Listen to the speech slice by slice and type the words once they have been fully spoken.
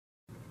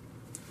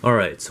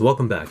Alright, so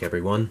welcome back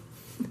everyone.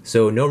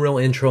 So no real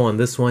intro on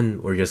this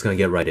one, we're just gonna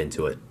get right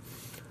into it.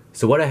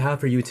 So what I have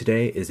for you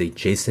today is a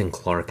Jason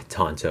Clark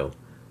Tanto.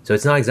 So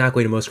it's not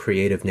exactly the most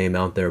creative name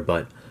out there,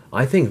 but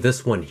I think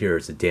this one here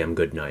is a damn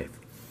good knife.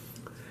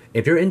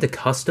 If you're into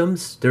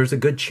customs, there's a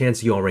good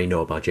chance you already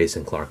know about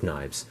Jason Clark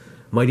knives.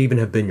 Might even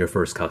have been your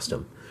first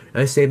custom.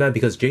 And I say that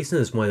because Jason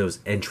is one of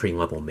those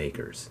entry-level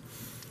makers.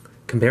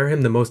 Compare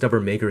him to most other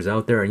makers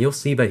out there and you'll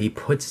see that he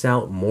puts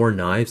out more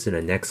knives in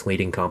the next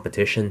leading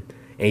competition,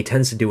 and he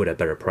tends to do it at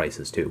better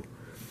prices too.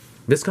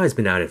 This guy's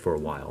been at it for a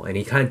while, and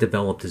he kind of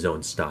developed his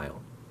own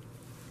style.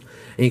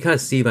 And you kind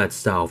of see that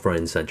style front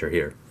and center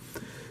here.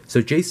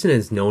 So Jason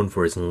is known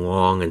for his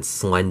long and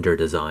slender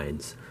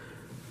designs,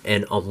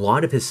 and a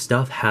lot of his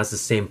stuff has the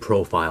same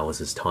profile as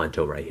his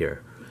Tanto right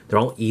here. They're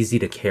all easy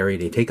to carry,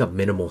 they take up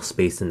minimal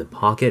space in the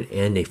pocket,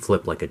 and they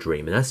flip like a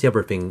dream, and that's the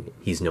other thing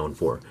he's known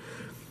for.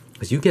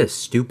 Because you get a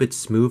stupid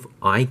smooth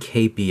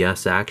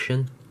IKBS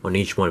action on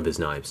each one of his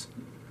knives.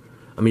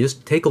 I mean,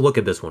 just take a look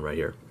at this one right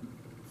here.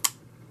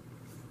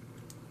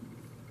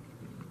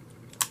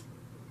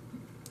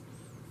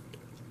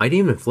 I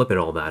didn't even flip it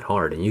all that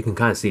hard, and you can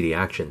kind of see the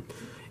action.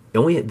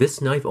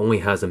 This knife only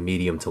has a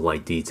medium to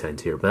light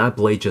detent here, but that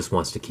blade just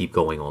wants to keep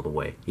going all the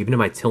way. Even if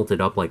I tilt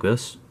it up like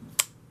this,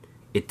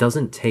 it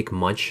doesn't take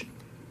much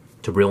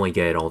to really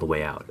get it all the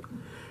way out.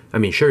 I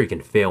mean, sure, you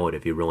can fail it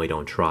if you really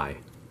don't try.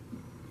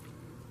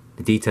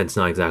 The detent's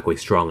not exactly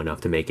strong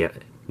enough to make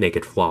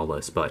it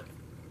flawless, but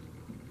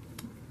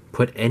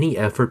put any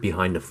effort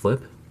behind the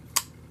flip,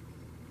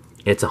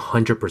 it's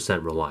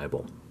 100%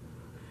 reliable.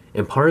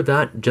 And part of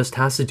that just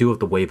has to do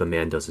with the way the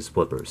man does his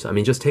flippers. I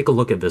mean, just take a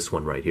look at this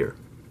one right here.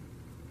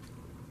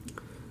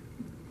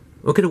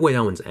 Look at the way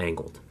that one's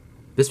angled.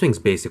 This thing's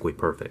basically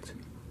perfect.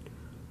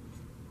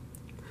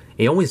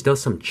 He always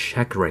does some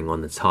checkering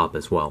on the top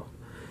as well.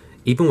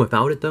 Even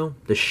without it though,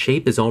 the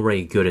shape is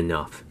already good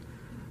enough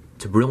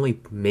to really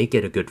make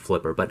it a good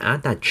flipper, but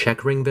add that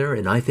checkering there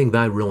and I think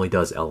that really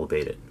does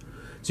elevate it.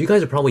 So you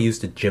guys are probably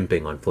used to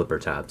jimping on flipper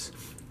tabs.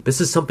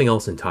 This is something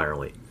else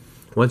entirely.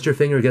 Once your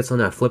finger gets on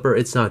that flipper,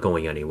 it's not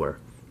going anywhere.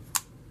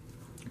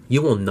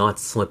 You will not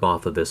slip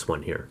off of this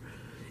one here.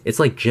 It's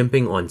like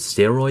jimping on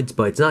steroids,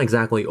 but it's not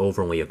exactly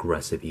overly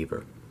aggressive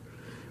either.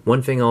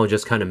 One thing I'll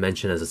just kind of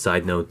mention as a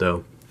side note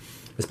though,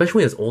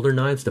 especially as older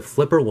knives, the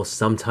flipper will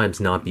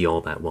sometimes not be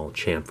all that well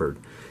chamfered.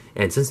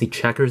 And since he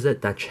checkers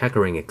it, that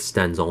checkering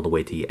extends all the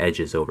way to the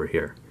edges over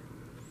here.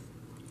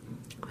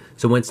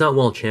 So when it's not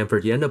well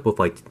chamfered, you end up with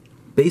like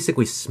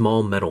basically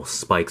small metal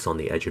spikes on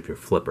the edge of your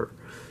flipper.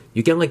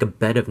 You get like a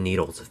bed of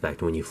needles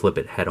effect when you flip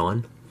it head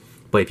on,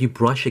 but if you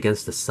brush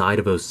against the side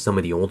of some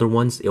of the older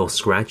ones, it'll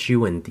scratch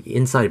you and the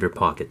inside of your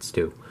pockets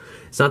too.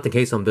 It's not the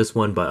case on this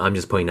one, but I'm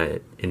just putting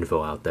that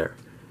info out there.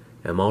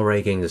 I'm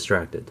already getting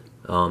distracted.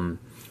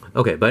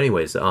 Okay, but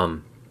anyways, but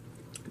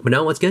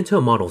now let's get into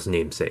a model's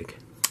namesake.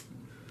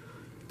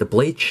 The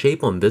blade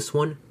shape on this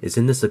one is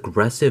in this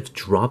aggressive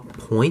drop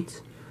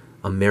point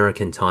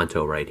American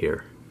Tanto right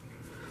here.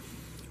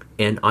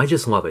 And I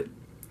just love it.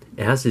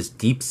 It has this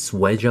deep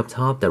swedge up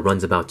top that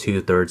runs about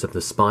 2/3 of the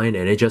spine,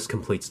 and it just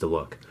completes the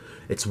look.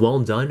 It's well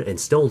done and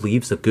still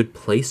leaves a good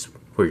place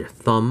for your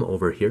thumb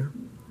over here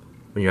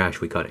when you're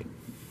actually cutting.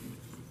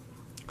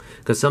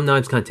 Because some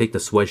knives kind of take the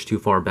swedge too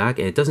far back,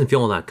 and it doesn't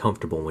feel all that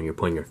comfortable when you're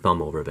putting your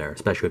thumb over there,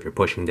 especially if you're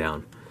pushing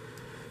down.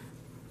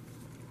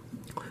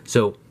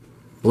 So,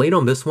 blade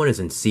on this one is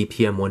in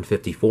CPM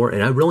 154,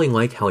 and I really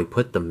like how he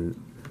put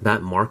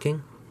that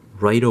marking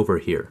right over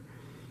here.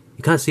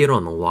 You kind of see it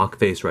on the lock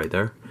face right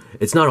there.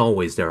 It's not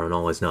always there on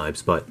all his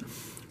knives, but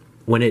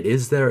when it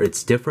is there,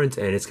 it's different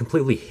and it's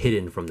completely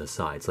hidden from the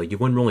sides. Like you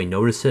wouldn't really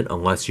notice it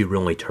unless you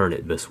really turn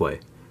it this way.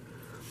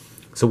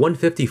 So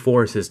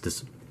 154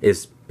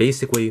 is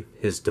basically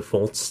his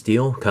default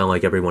steel, kind of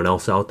like everyone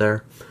else out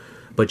there.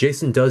 But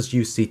Jason does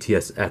use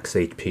CTS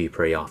XHP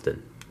pretty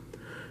often.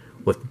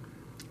 With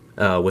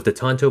the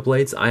Tanto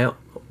blades,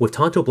 with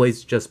Tanto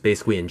blades just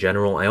basically in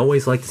general, I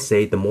always like to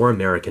say the more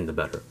American the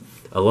better.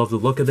 I love the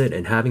look of it,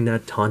 and having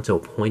that Tanto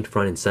point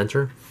front and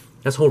center,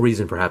 that's the whole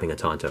reason for having a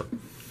Tanto.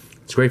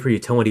 It's great for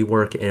utility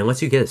work, and it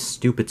lets you get a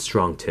stupid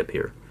strong tip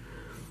here.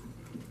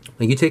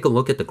 Like you take a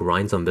look at the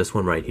grinds on this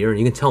one right here, and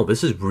you can tell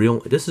this is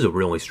a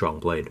really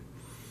strong blade.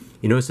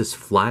 You notice this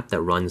flap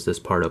that runs this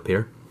part up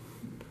here?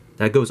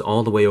 That goes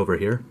all the way over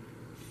here.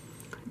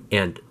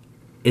 And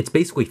it's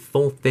basically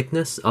full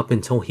thickness up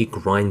until he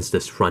grinds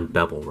this front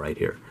bevel right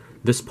here.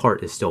 This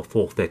part is still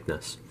full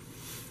thickness.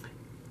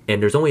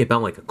 And there's only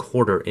about like a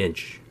 1/4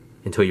 inch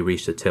until you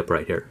reach the tip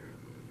right here.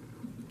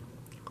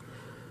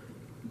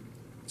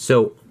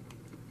 So,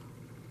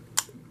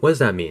 what does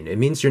that mean? It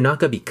means you're not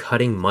going to be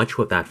cutting much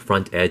with that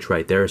front edge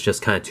right there. It's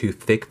just kind of too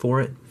thick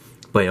for it.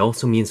 But it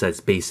also means that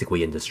it's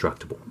basically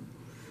indestructible.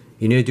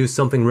 You need to do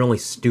something really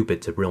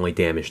stupid to really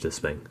damage this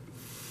thing.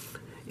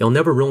 It'll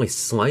never really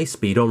slice,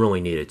 but you don't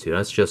really need it to.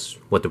 That's just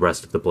what the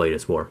rest of the blade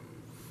is for.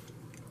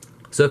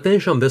 So the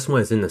finish on this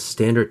one is in the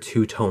standard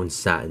two-tone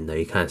satin that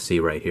you kind of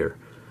see right here.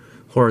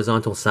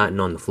 Horizontal satin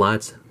on the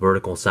flats,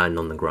 vertical satin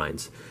on the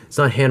grinds. It's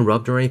not hand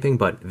rubbed or anything,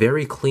 but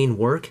very clean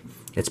work,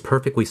 It's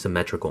perfectly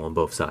symmetrical on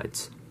both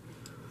sides.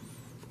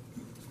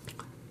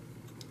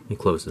 Let me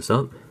close this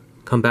up.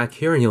 Come back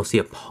here and you'll see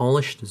a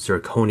polished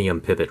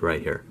zirconium pivot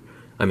right here.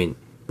 I mean,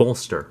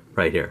 bolster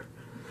right here.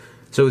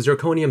 So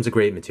zirconium's a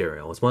great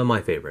material. It's one of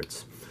my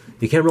favorites.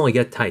 You can't really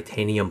get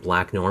titanium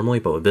black normally,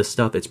 but with this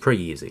stuff, it's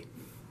pretty easy.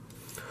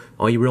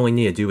 All you really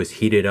need to do is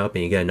heat it up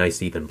and you get a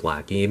nice even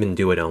black. You even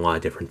do it in a lot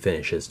of different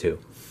finishes too.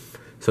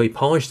 So he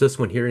polished this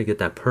one here to get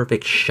that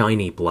perfect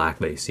shiny black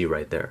that you see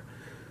right there.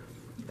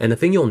 And the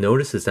thing you'll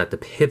notice is that the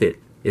pivot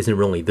isn't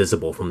really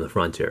visible from the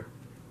front here.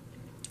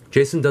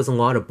 Jason does a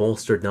lot of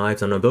bolstered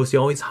knives, and on those he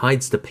always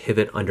hides the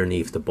pivot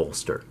underneath the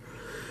bolster.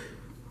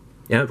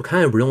 And it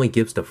kind of really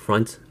gives the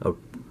front a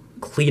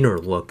cleaner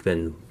look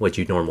than what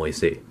you normally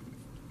see.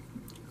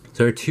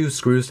 So there are two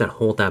screws that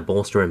hold that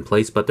bolster in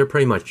place, but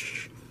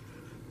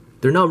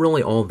they're not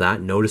really all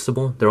that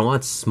noticeable. They're a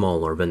lot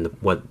smaller than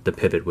what the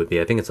pivot would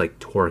be. I think it's like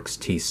Torx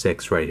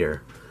T6 right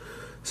here.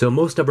 So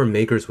most other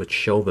makers would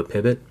show the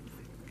pivot.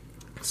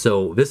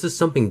 So this is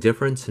something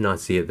different to not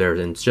see it there,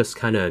 and it's just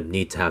kind of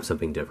neat to have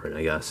something different,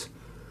 I guess.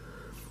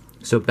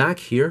 So back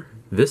here,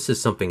 this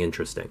is something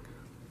interesting.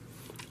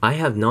 I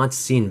have not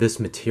seen this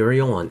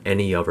material on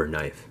any other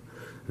knife.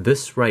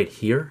 This right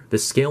here, the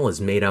scale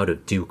is made out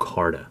of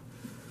DewCarta.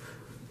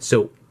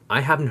 So I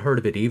haven't heard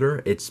of it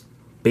either. It's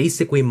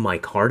basically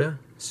micarta,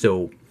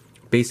 so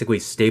basically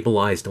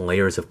stabilized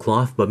layers of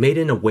cloth, but made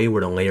in a way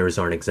where the layers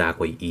aren't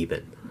exactly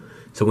even.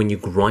 So when you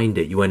grind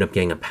it, you end up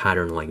getting a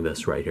pattern like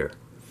this right here.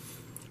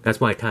 That's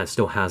why it kind of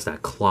still has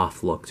that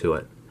cloth look to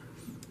it.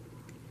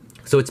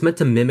 So it's meant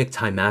to mimic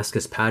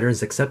Damascus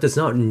patterns, except it's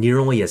not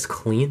nearly as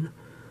clean.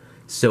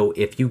 So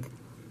if you...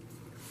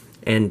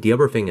 And the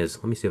other thing is,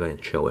 let me see if I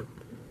can show it.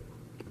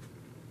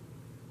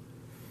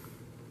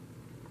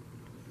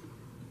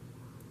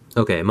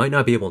 Okay, I might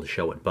not be able to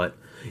show it, but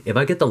if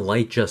I get the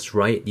light just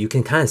right, you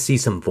can kind of see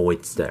some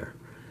voids there.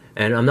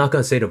 And I'm not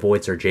going to say the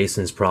voids are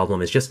Jason's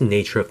problem, it's just the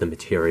nature of the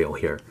material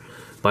here.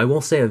 But I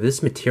will say that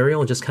this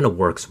material just kind of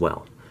works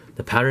well.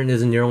 The pattern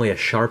isn't nearly as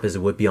sharp as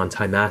it would be on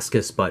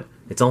Damascus, but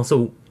it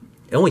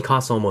only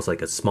costs almost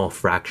like a small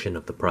fraction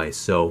of the price,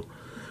 so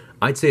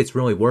I'd say it's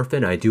really worth it,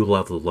 and I do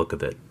love the look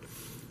of it.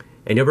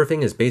 And the other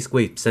thing is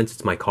basically, since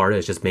it's micarta,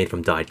 it's just made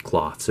from dyed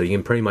cloth, so you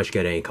can pretty much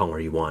get any color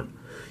you want.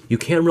 You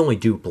can't really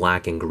do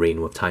black and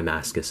green with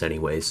Damascus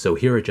anyways, so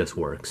here it just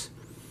works.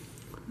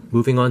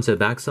 Moving on to the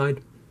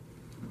backside,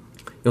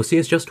 you'll see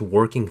it's just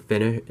working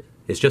finish.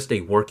 It's just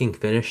a working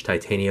finish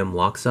titanium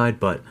lock side,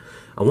 but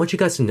I want you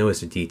guys to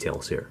notice the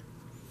details here.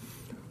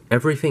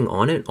 Everything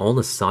on it, all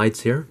the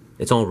sides here,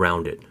 it's all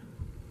rounded.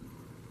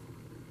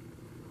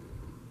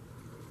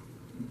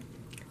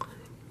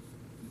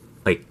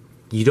 Like,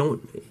 you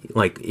don't,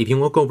 like, if you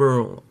look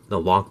over the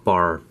lock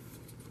bar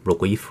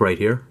relief right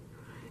here,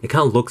 it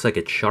kind of looks like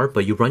it's sharp,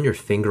 but you run your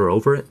finger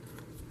over it,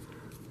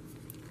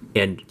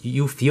 and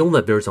you feel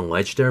that there's a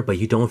ledge there, but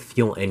you don't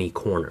feel any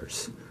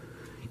corners.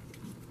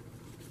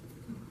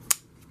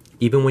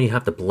 Even when you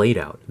have the blade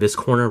out, this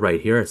corner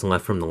right here, it's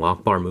left from the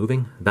lock bar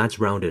moving, that's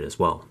rounded as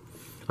well.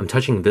 I'm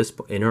touching this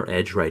inner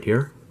edge right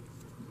here,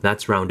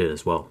 that's rounded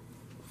as well.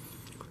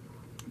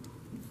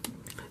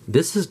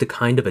 This is the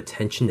kind of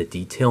attention to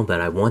detail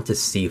that I want to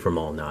see from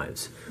all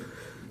knives.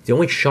 The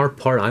only sharp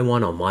part I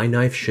want on my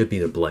knife should be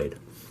the blade.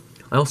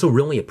 I also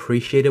really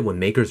appreciate it when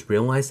makers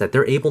realize that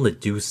they're able to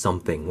do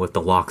something with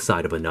the lock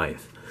side of a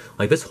knife.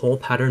 Like this whole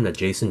pattern that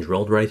Jason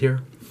drilled right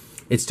here,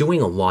 it's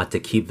doing a lot to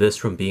keep this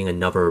from being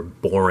another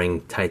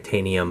boring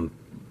titanium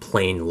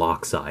plain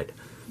lock side.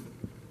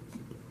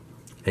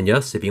 And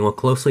yes, if you look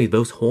closely,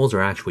 those holes are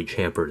actually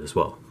chamfered as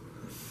well.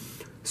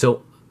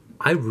 So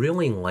I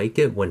really like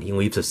it when he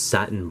leaves a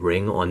satin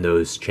ring on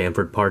those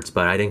chamfered parts,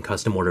 but I didn't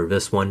custom order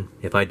this one.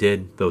 If I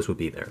did, those would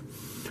be there.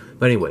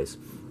 But anyways,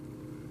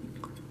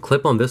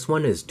 clip on this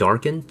one is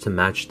darkened to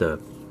match the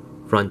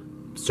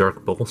front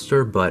zirc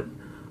bolster, but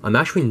I'm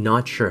actually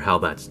not sure how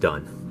that's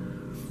done.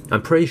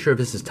 I'm pretty sure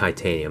this is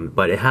titanium,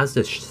 but it has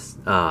this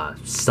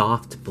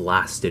soft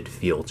blasted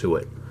feel to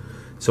it.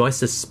 So I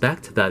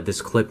suspect that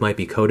this clip might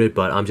be coated,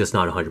 but I'm just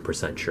not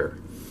 100% sure.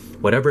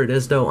 Whatever it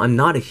is though, I'm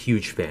not a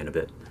huge fan of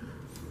it.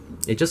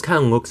 It just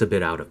kind of looks a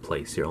bit out of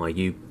place here. Like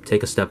you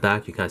take a step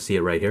back, you kind of see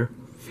it right here.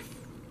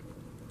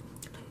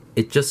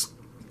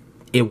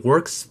 It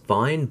works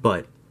fine,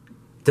 but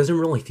it doesn't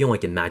really feel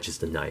like it matches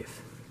the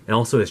knife. And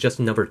also it's just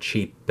another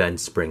cheap bend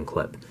spring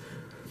clip.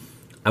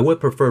 I would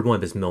have preferred one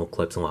of his mill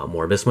clips a lot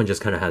more. This one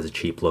just kind of has a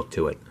cheap look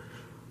to it.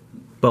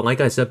 But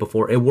like I said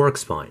before, it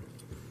works fine.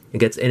 It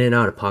gets in and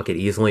out of pocket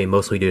easily,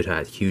 mostly due to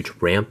that huge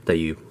ramp that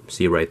you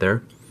see right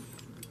there.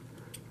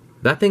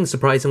 That thing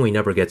surprisingly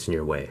never gets in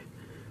your way.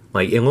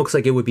 Like, it looks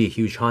like it would be a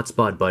huge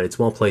hotspot, but it's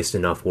well placed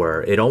enough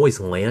where it always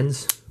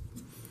lands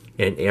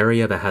in an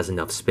area that has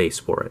enough space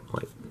for it.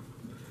 Like,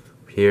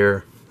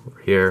 here,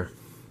 or here.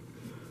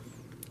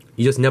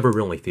 You just never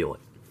really feel it.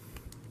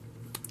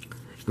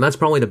 And that's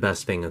probably the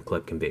best thing a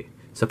clip can be.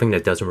 Something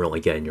that doesn't really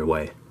get in your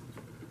way.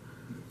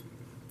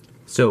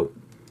 So,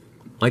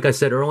 like I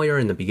said earlier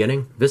in the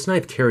beginning, this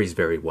knife carries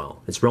very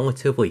well. It's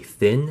relatively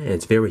thin and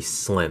it's very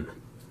slim.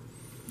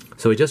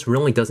 so it just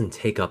really doesn't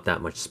take up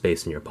that much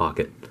space in your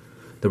pocket.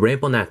 The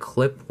ramp on that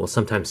clip will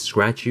sometimes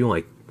scratch you,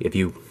 like if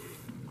you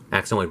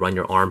accidentally run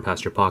your arm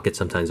past your pocket,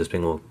 sometimes this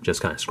thing will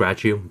just kind of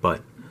scratch you,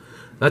 but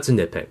that's a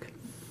nitpick.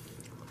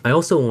 I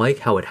also like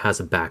how it has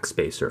a back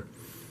spacer.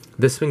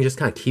 This thing just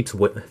kind of keeps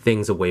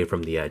things away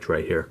from the edge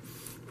right here.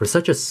 For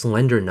such a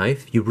slender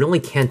knife, you really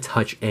can't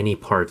touch any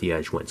part of the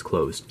edge when it's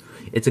closed.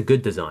 It's a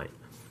good design.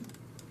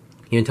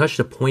 You can touch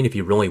the point if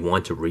you really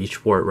want to reach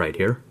for it right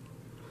here.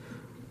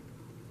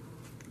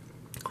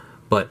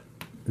 But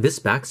this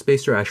back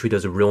spacer actually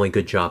does a really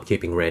good job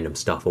keeping random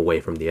stuff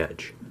away from the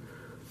edge.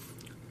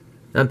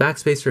 That back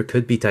spacer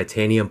could be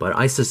titanium, but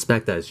I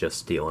suspect that it's just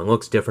steel. It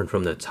looks different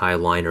from the tie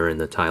liner and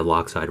the tie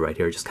lock side right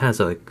here. It just kind of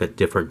has like a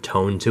different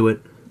tone to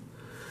it.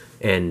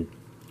 And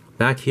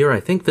back here, I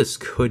think this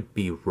could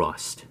be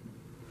rust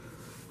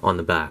on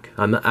the back.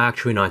 I'm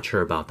actually not sure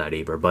about that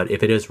either, but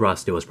if it is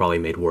rust, it was probably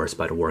made worse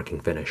by the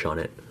working finish on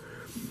it.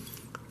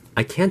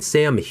 I can't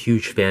say I'm a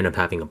huge fan of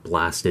having a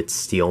blasted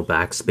steel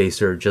back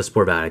spacer just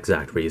for that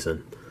exact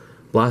reason.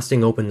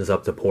 Blasting opens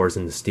up the pores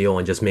in the steel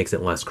and just makes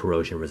it less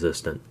corrosion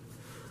resistant.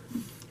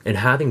 And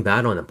having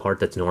that on a part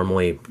that's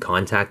normally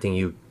contacting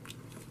you,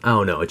 I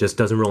don't know, it just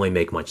doesn't really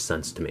make much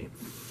sense to me.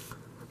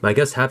 But I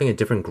guess having a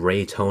different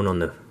gray tone on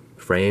the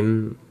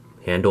frame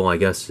handle, I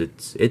guess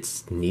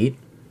it's neat,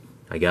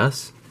 I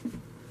guess.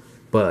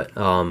 But,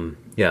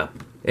 yeah.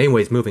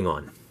 Anyways, moving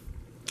on.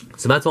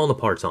 So that's all the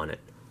parts on it.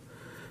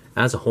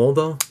 As a whole,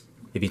 though,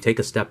 if you take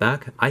a step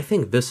back, I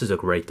think this is a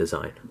great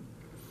design.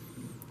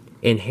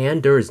 In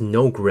hand, there is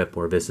no grip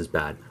where this is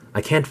bad.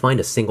 I can't find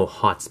a single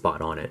hot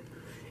spot on it.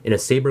 In a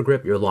saber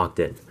grip, you're locked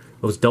in.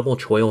 Those double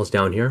choils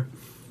down here,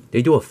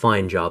 they do a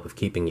fine job of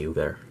keeping you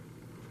there.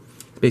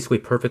 It's basically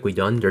perfectly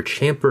done. They're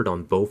chamfered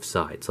on both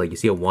sides. Like you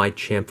see a wide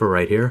chamfer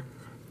right here,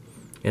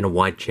 and a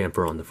wide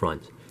chamfer on the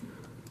front.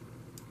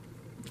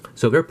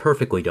 So they're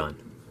perfectly done.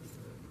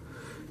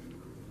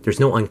 There's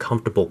no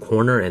uncomfortable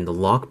corner, and the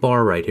lock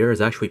bar right here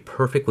is actually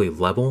perfectly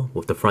level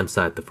with the front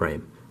side of the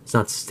frame. It's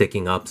not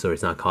sticking up, so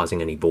it's not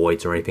causing any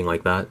voids or anything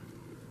like that.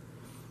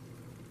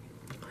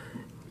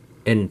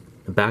 And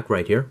the back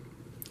right here,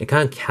 it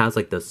kind of has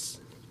like this,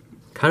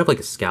 kind of like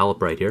a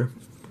scallop right here.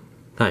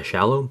 Kind of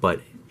shallow, but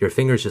your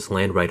fingers just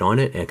land right on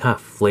it, and it kind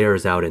of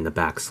flares out in the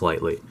back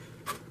slightly.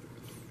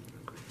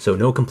 So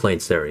no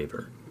complaints there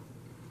either.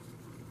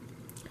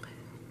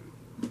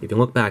 If you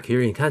look back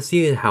here, you can kind of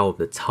see how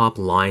the top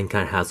line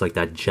kind of has like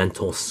that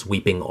gentle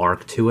sweeping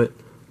arc to it.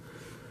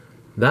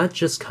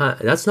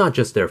 That's not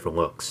just there for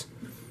looks.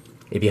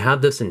 If you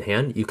have this in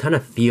hand, you kind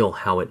of feel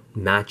how it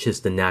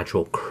matches the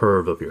natural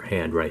curve of your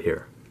hand right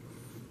here.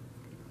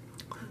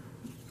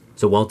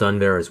 So well done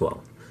there as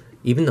well.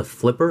 Even the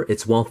flipper,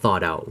 it's well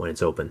thought out when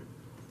it's open.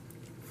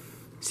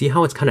 See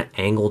how it's kind of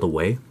angled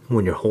away?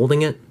 When you're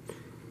holding it,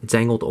 it's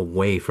angled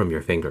away from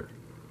your finger.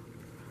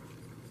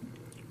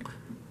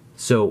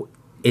 So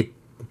it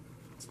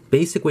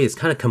basically is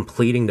kind of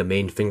completing the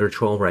main finger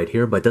troll right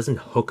here, but it doesn't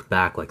hook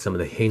back like some of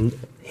the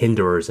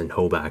hinderers and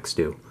hoebacks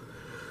do.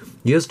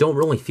 You just don't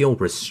really feel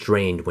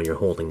restrained when you're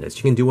holding this.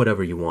 You can do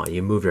whatever you want.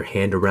 You move your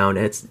hand around,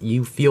 and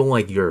you feel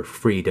like you're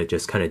free to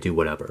just kind of do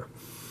whatever.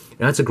 And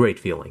that's a great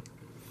feeling.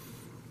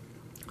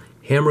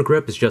 Hammer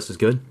grip is just as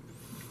good.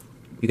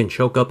 You can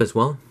choke up as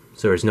well,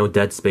 so there's no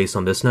dead space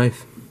on this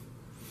knife.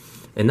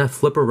 And that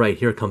flipper right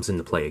here comes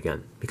into play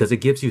again, because it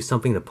gives you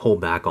something to pull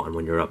back on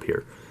when you're up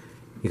here.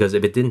 Because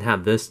if it didn't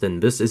have this, then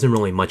this isn't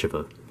really much of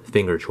a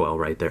finger choil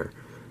right there.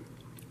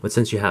 But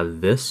since you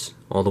have this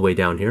all the way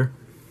down here,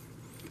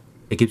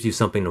 it gives you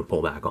something to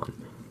pull back on.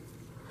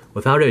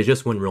 Without it, it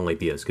just wouldn't really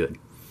be as good.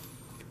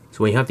 So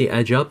when you have the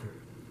edge up,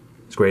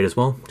 it's great as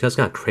well. Just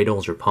kind of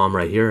cradles your palm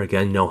right here.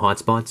 Again, no hot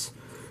spots.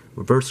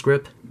 Reverse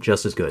grip,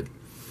 just as good.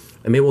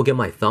 And maybe we'll get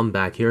my thumb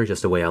back here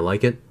just the way I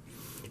like it.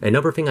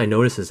 Another thing I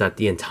noticed is that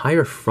the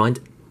entire front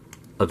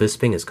of this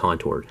thing is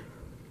contoured.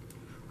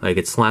 Like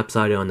it's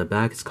slap-sided on the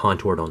back, it's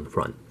contoured on the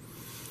front.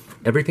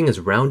 Everything is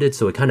rounded,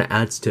 so it kind of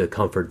adds to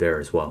comfort there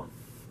as well.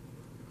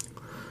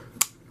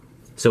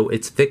 So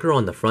it's thicker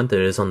on the front than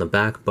it is on the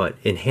back, but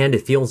in hand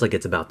it feels like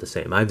it's about the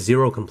same. I have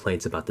zero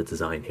complaints about the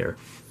design here.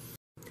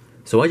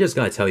 So I just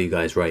gotta tell you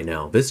guys right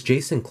now, this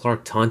Jason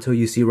Clark Tanto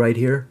you see right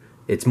here,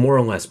 it's more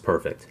or less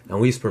perfect,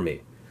 at least for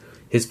me.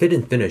 His fit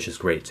and finish is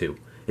great too.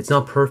 It's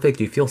not perfect,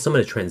 you feel some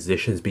of the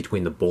transitions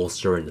between the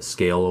bolster and the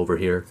scale over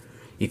here.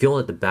 You feel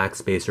that the back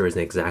spacer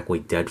isn't exactly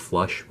dead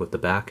flush with the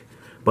back,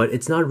 but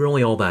it's not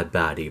really all that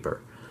bad either.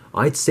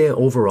 I'd say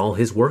overall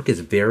his work is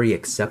very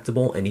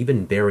acceptable and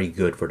even very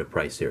good for the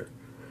price here.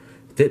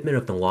 Fitment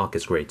of the lock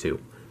is great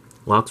too.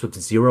 Locks with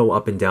zero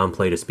up and down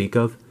play to speak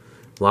of.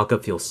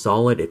 Lockup feels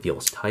solid, it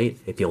feels tight,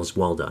 it feels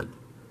well done.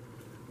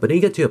 But then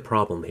you get to a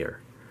problem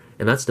here,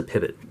 and that's the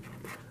pivot.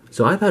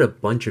 So I've had a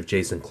bunch of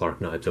Jason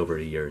Clark knives over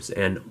the years,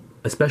 and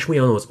especially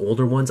on those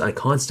older ones, I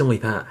constantly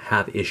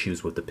have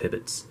issues with the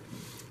pivots.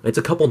 It's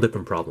a couple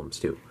different problems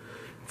too.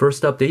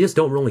 First up, they just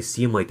don't really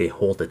seem like they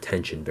hold the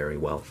tension very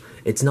well.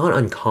 It's not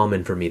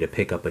uncommon for me to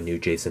pick up a new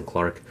Jason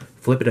Clark,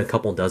 flip it a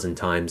couple dozen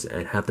times,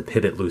 and have the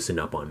pivot loosen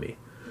up on me.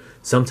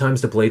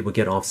 Sometimes the blade would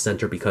get off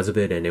center because of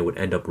it, and it would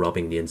end up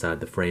rubbing the inside of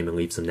the frame and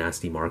leave some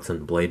nasty marks on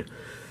the blade.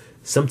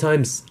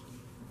 Sometimes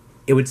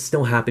it would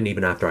still happen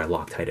even after I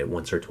Loctite it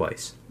once or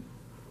twice.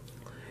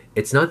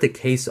 It's not the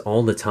case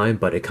all the time,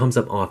 but it comes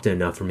up often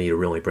enough for me to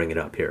really bring it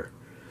up here.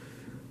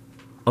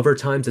 Other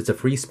times it's a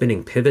free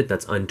spinning pivot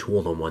that's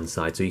untooled on one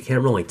side, so you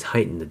can't really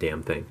tighten the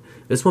damn thing.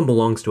 This one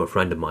belongs to a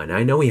friend of mine.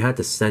 I know he had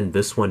to send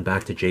this one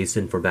back to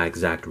Jason for that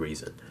exact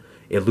reason.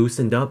 It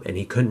loosened up and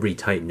he couldn't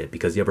retighten it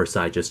because the other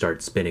side just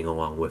started spinning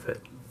along with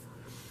it.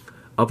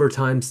 Other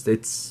times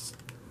it's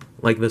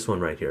like this one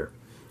right here.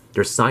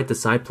 There's side to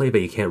side play,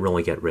 but you can't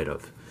really get rid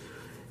of.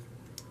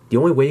 The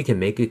only way you can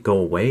make it go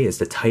away is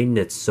to tighten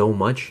it so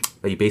much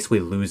that you basically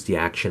lose the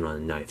action on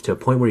the knife to a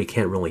point where you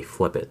can't really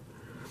flip it.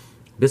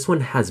 This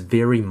one has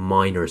very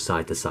minor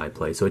side to side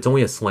play, so it's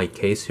only a slight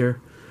case here,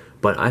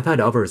 but I've had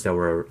others that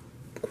were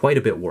quite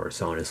a bit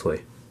worse,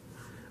 honestly.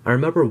 I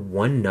remember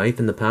one knife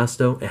in the past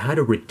though, it had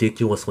a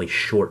ridiculously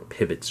short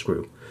pivot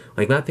screw.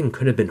 Like that thing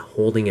could have been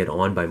holding it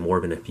on by more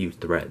than a few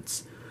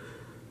threads.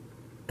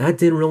 That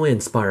didn't really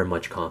inspire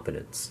much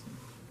confidence.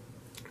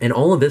 And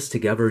all of this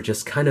together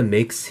just kind of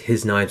makes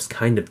his knives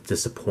kind of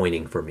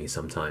disappointing for me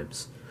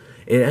sometimes.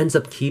 It ends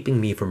up keeping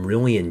me from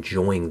really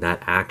enjoying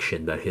that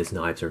action that his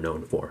knives are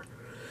known for.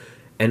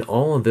 And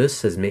all of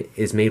this is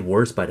made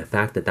worse by the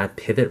fact that that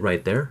pivot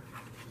right there,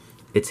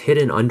 it's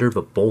hidden under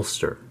the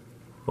bolster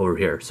over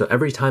here. So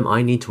every time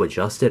I need to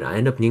adjust it, I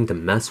end up needing to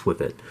mess with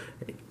it.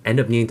 I end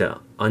up needing to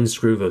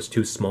unscrew those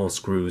two small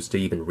screws to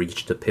even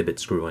reach the pivot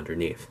screw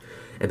underneath.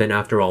 And then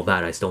after all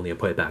that, I still need to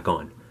put it back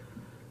on.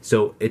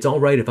 So it's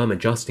alright if I'm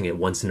adjusting it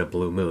once in a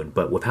blue moon,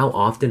 but with how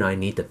often I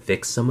need to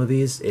fix some of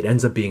these, it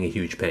ends up being a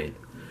huge pain.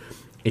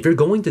 If you're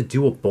going to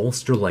do a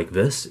bolster like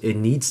this, it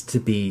needs to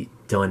be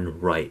done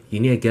right. You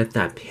need to get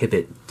that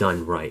pivot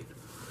done right.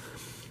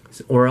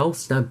 Or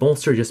else that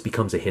bolster just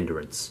becomes a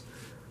hindrance.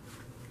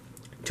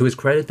 To his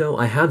credit though,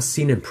 I have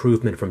seen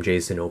improvement from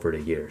Jason over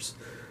the years.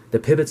 The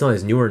pivots on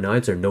his newer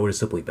knives are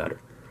noticeably better.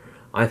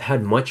 I've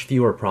had much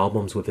fewer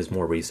problems with his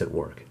more recent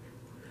work.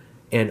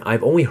 And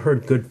I've only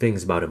heard good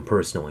things about him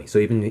personally, so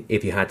even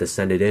if you had to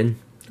send it in,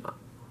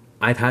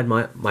 I've had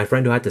my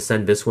friend who had to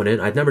send this one in,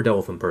 I've never dealt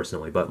with him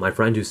personally, but my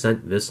friend who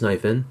sent this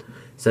knife in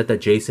said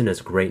that Jason is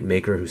a great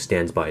maker who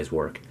stands by his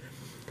work.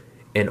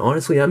 And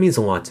honestly, that means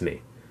a lot to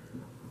me.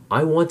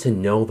 I want to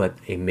know that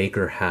a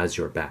maker has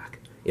your back.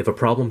 If a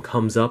problem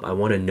comes up, I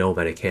want to know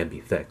that it can be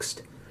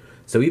fixed.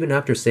 So even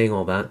after saying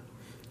all that,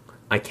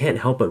 I can't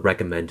help but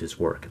recommend his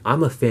work.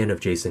 I'm a fan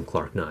of Jason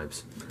Clark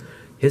knives.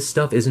 His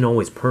stuff isn't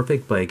always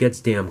perfect, but it gets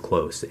damn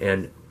close,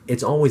 and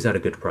it's always at a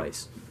good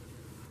price.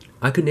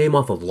 I could name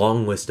off a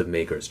long list of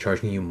makers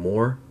charging you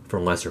more for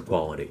lesser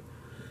quality.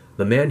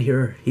 The man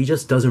here, he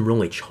just doesn't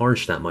really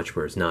charge that much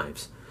for his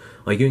knives.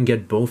 Like you can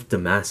get both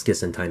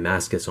Damascus and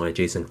Timascus on a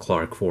Jason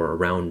Clark for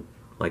around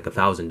like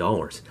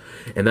 $1,000,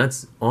 and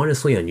that's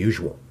honestly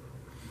unusual.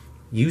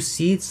 You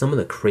see some of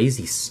the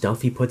crazy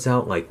stuff he puts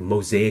out, like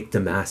Mosaic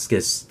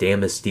Damascus,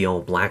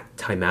 Damasteel, Black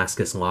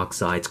Timascus lock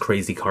sides,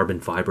 crazy carbon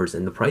fibers,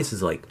 and the price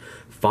is like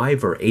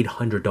 $500 or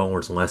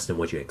 $800 less than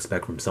what you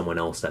expect from someone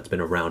else that's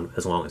been around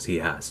as long as he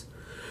has.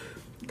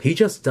 He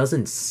just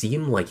doesn't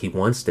seem like he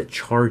wants to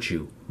charge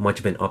you much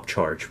of an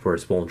upcharge for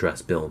his full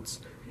dress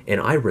builds,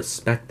 and I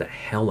respect the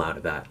hell out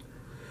of that.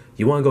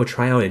 You want to go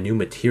try out a new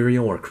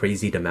material or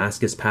crazy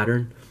Damascus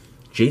pattern?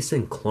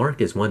 Jason Clark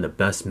is one of the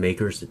best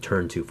makers to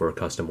turn to for a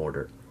custom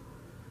order.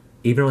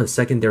 Even on the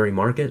secondary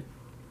market,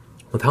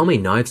 with how many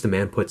knives the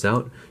man puts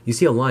out, you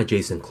see a lot of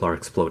Jason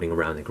Clarks floating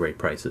around at great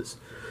prices.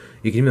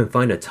 You can even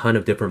find a ton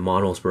of different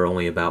models for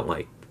only about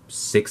like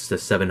 $600 to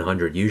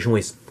 $700,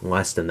 usually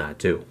less than that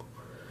too.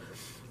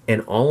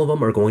 And all of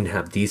them are going to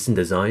have decent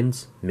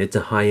designs, mid to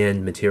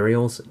high-end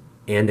materials,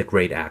 and a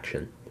great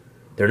action.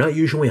 They're not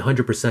usually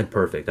 100%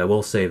 perfect, I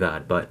will say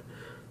that, but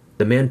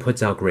the man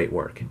puts out great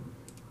work.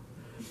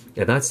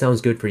 If that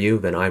sounds good for you,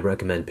 then I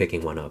recommend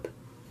picking one up.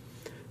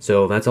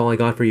 So that's all I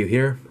got for you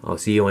here. I'll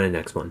see you in the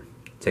next one.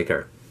 Take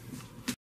care.